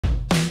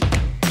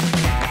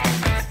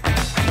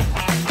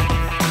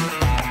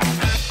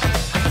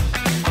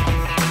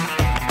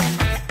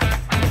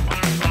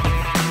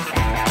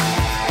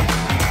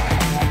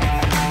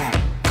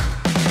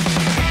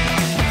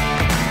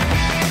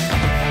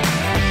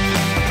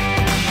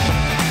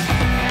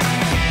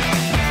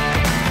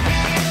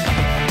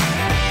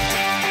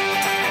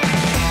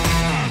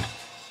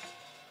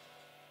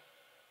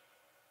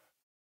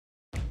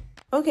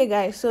Okay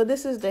guys, so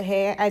this is the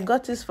hair. I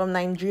got this from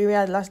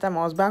Nigeria last time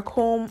I was back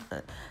home,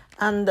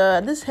 and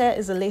this hair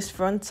is a lace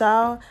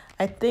frontal.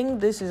 I think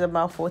this is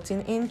about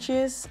 14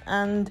 inches,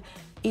 and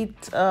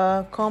it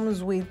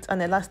comes with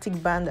an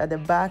elastic band at the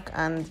back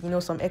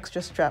and some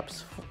extra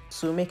straps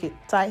to make it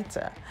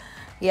tighter.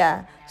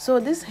 Yeah,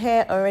 so this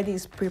hair already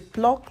is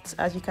pre-plucked,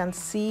 as you can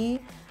see,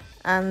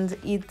 and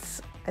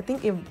I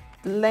think it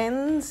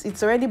blends.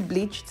 It's already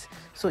bleached,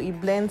 so it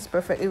blends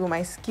perfectly with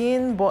my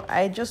skin. But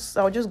I'll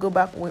just go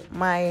back with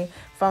my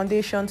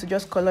foundation to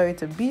just color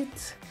it a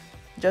bit,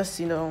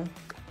 just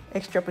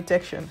extra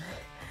protection.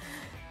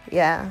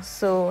 Yeah,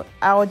 so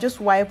I'll just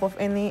wipe off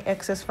any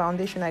excess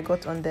foundation I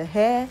got on the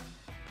hair,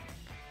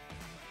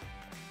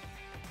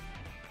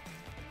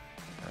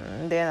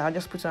 and then I'll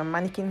just put on a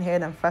mannequin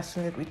head and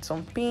fasten it with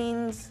some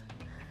pins.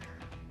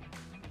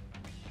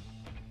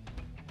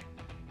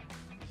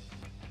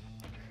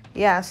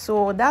 Yeah,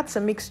 so that's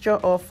a mixture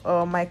of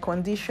my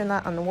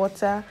conditioner and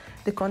water.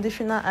 The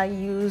conditioner I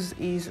use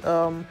is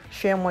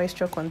Sheer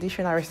Moisture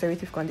Conditioner,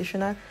 Restorative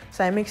Conditioner.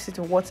 So I mix it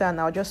with water and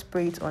I'll just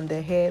spray it on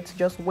the hair to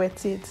just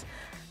wet it,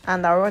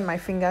 and I'll run my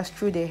fingers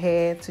through the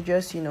hair to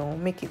just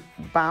make it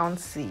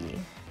bouncy.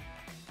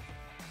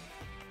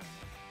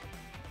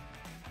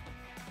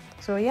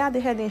 So yeah, the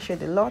hair didn't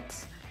shed a lot.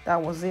 That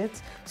was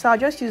it. So I'll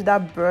just use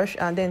that brush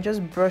and then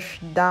just brush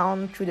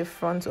down through the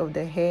front of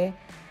the hair,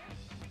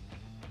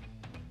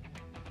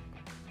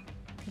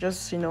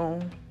 just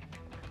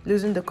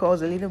loosen the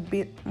curls a little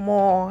bit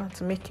more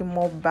to make it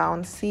more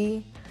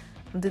bouncy.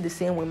 I'll do the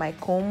same with my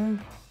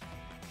comb,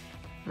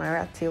 my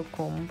rat tail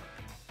comb,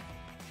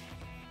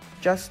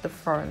 just the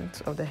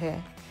front of the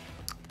hair.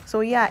 So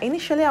yeah,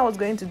 initially I was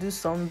going to do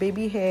some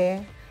baby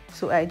hair,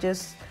 so I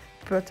just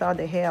brought out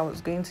the hair I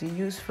was going to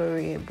use for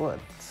it, but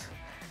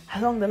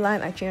along the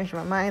line I changed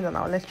my mind, and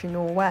I'll let you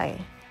know why.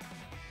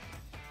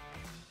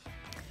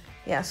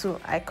 Yeah,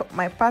 so I cut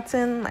my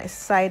pattern, my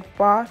side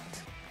part,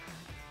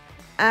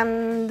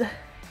 and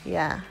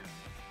yeah,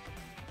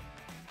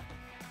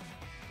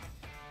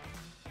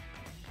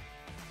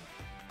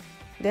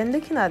 then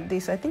looking at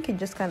this, I think it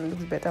just kind of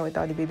looks better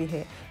without the baby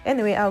hair.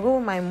 Anyway, I'll go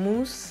with my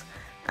mousse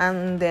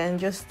and then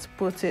just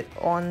put it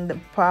on the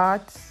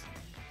parts.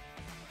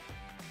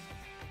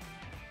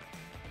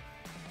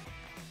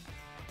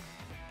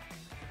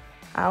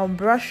 I'll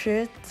brush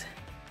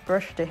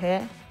the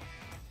hair,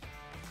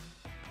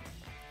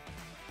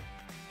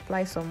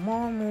 apply some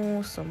more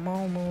mousse,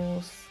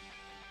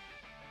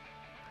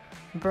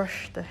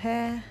 brush the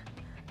hair.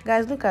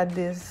 Guys, look at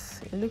this.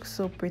 It looks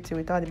so pretty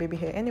without the baby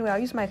hair. Anyway, I'll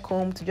use my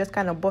comb to just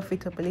kind of buff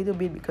it up a little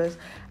bit because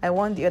I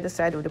want the other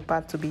side of the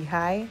part to be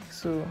high.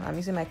 So I'm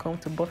using my comb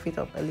to buff it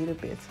up a little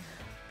bit.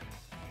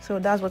 So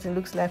that's what it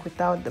looks like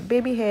without the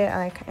baby hair,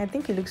 and I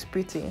think it looks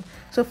pretty.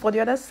 So for the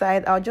other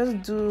side, I'll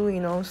just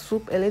do,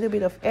 swoop a little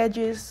bit of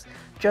edges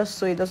just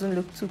so it doesn't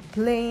look too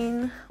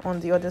plain on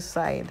the other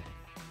side.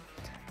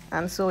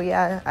 And so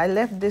yeah, I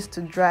left this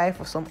to dry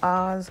for some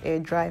hours, air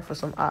dry for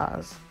some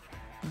hours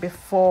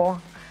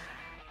before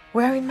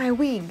wearing my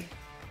wig.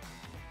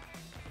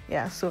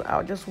 Yeah, so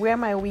I'll just wear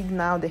my wig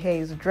now. The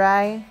hair is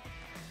dry,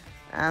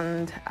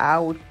 and I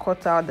would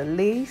cut out the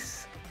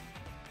lace.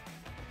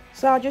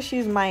 So I'll just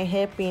use my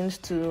hairpins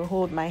to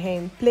hold my hair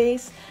in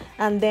place,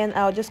 and then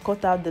I'll just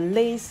cut out the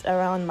lace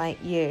around my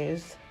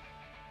ears.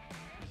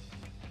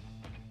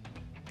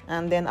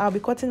 And then I'll be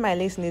cutting my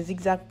lace in a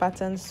zigzag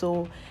pattern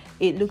so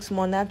it looks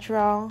more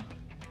natural.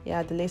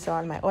 Yeah, the lace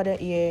around my other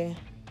ear.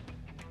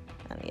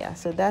 And yeah,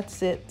 so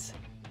that's it.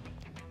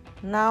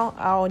 Now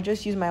I'll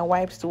just use my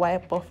wipes to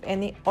wipe off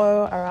any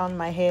oil around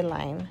my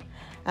hairline,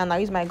 and I'll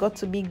use my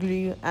got2b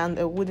glue and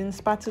a wooden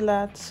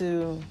spatula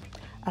to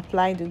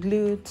apply the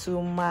glue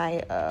to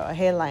my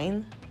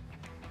hairline.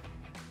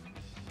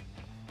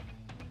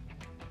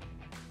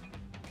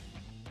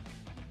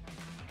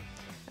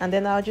 And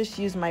then I'll just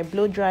use my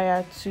blow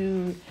dryer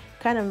to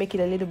kind of make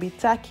it a little bit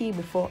tacky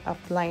before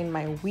applying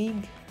my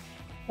wig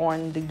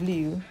on the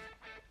glue.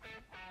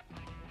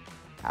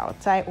 I'll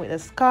tie it with a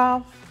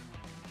scarf.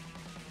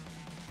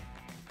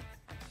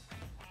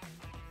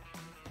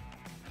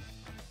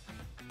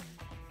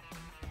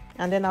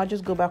 And then I'll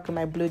just go back with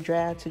my blow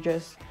dryer to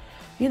just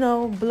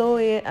blow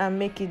it and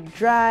make it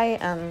dry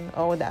and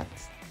all that.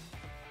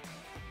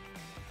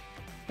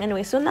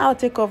 Anyway, so now I'll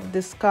take off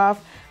the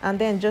scarf and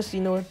then just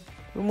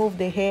remove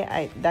the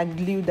hair, that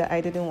glue that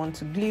I didn't want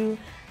to glue,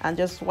 and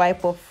just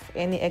wipe off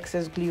any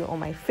excess glue on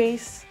my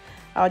face.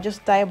 I'll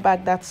just tie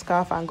back that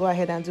scarf and go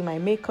ahead and do my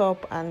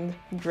makeup and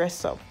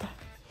dress up.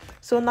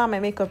 So now my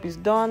makeup is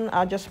done.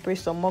 I'll just spray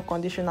some more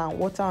conditioner and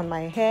water on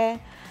my hair,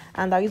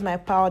 and I'll use my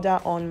powder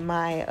on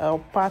my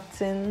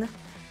pattern,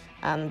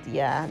 and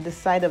yeah, the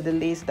side of the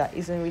lace that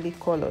isn't really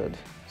colored,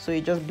 so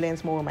it just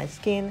blends more with my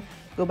skin.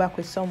 Go back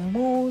with some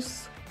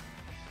mousse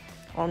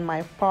on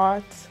my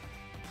part,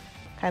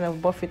 kind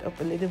of buff it up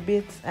a little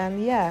bit,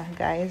 and yeah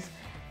guys,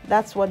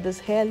 that's what this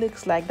hair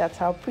looks like. That's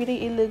how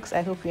pretty it looks.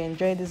 I hope you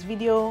enjoyed this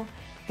video.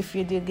 If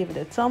you did, give it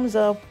a thumbs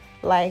up,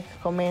 like,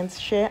 comment,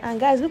 share, and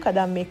guys, look at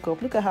that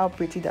makeup. Look at how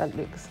pretty that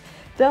looks.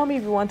 Tell me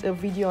if you want a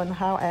video on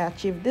how I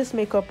achieved this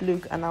makeup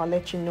look, and I'll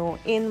let you know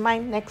in my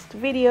next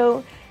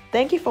video.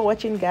 Thank you for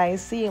watching,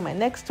 guys. See you in my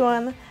next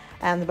one,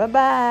 and bye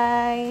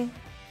bye.